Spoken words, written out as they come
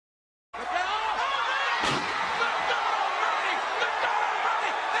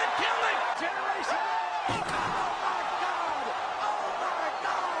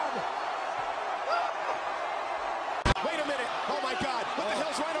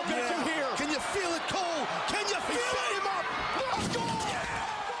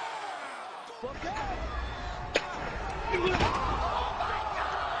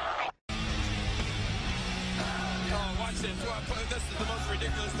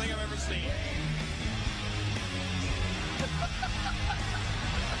thing I've ever seen.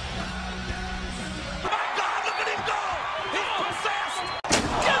 My God, look at him go! He's possessed!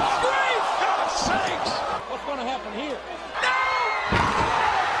 Good grief! God's sakes! What's going to happen here? No!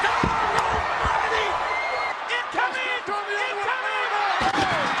 God Almighty! Incoming! Incoming!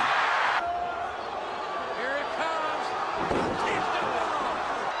 Here it comes. He's doing it wrong.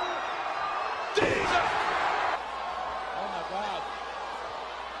 Jesus! Oh, my God.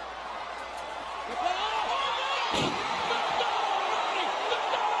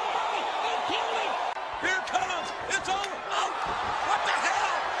 Here it comes. It's over. Oh, what the hell?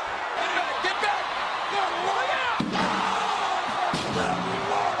 Get back. Good Lord. Good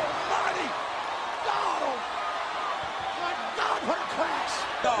Lord Almighty. God. My God, what a crash.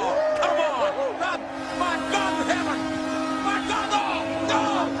 Oh, come on. God, my God in heaven. My God,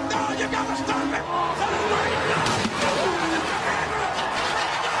 no, you got to stop it. Somebody, no.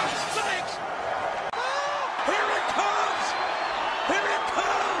 God's sakes. Here it comes. Here it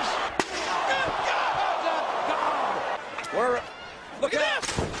comes. Good God. Where? Look at this!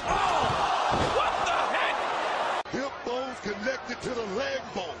 Oh! What the heck? Hip bone's connected to the leg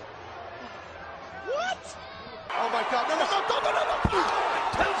bone. What? Oh my God! No!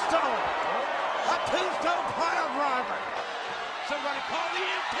 Tombstone! A tombstone pile driver! Somebody call the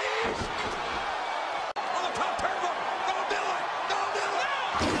EMTs! On the top turnbuckle! Don't do it! Don't do it!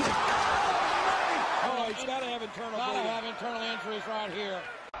 Oh, he's got to have internal bleeding. Got to have internal injuries right here.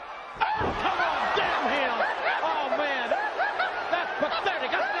 Oh, come on, damn him! Oh, man. That's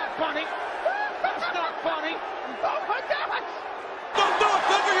pathetic. That's not funny. That's not funny. Oh, my gosh! Don't do it!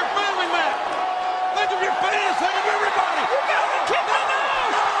 Think of your family, man! Think of your fans! Think of everybody! You got to kick him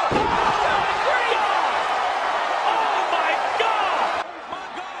out! Oh, my God! My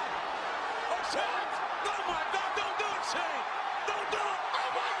God! Oh, Shane! No, my God! Don't do it, Shane! Don't do it!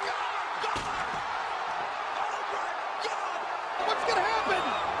 Oh, my God! God! Oh, my God! What's going to happen?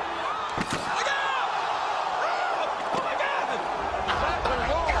 Look out! Oh, my God!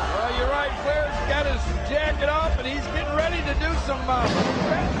 Well, you're right. Flair's got his jacket off, and he's getting ready to do some... Oh,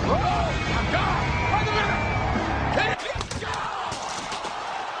 my God! Wait a minute! Let's go!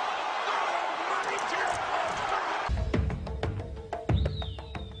 Almighty Jesus!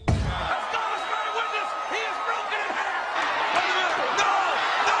 Let's go! Let's go to witness! He is broken in half! Wait a minute! No!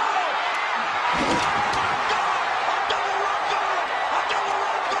 No! Oh, my God! A double rock bottom! A double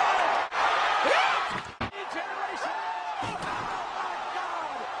rock bottom! Generation! Oh, my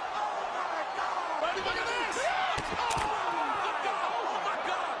God! Oh, my God! Ready? Look at this! Oh, my God! Oh, my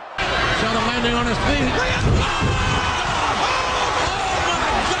God! Shot a landing on his feet. Oh, my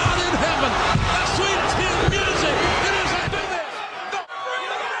God in heaven! The sweet tin music! It is I do this! The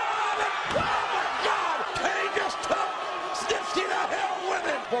freedom of it! Oh, my God! Kane just took Snitsky to hell with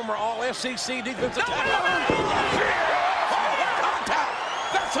it! Former All-SEC defensive tackle. Oh, contact!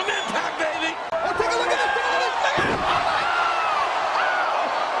 That's some impact, baby! Oh, take a look at this! Take a look at this!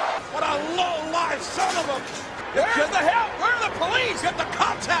 What a low-life son of a... Where's the help? Where are the police? Get the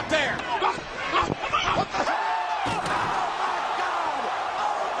cops out there!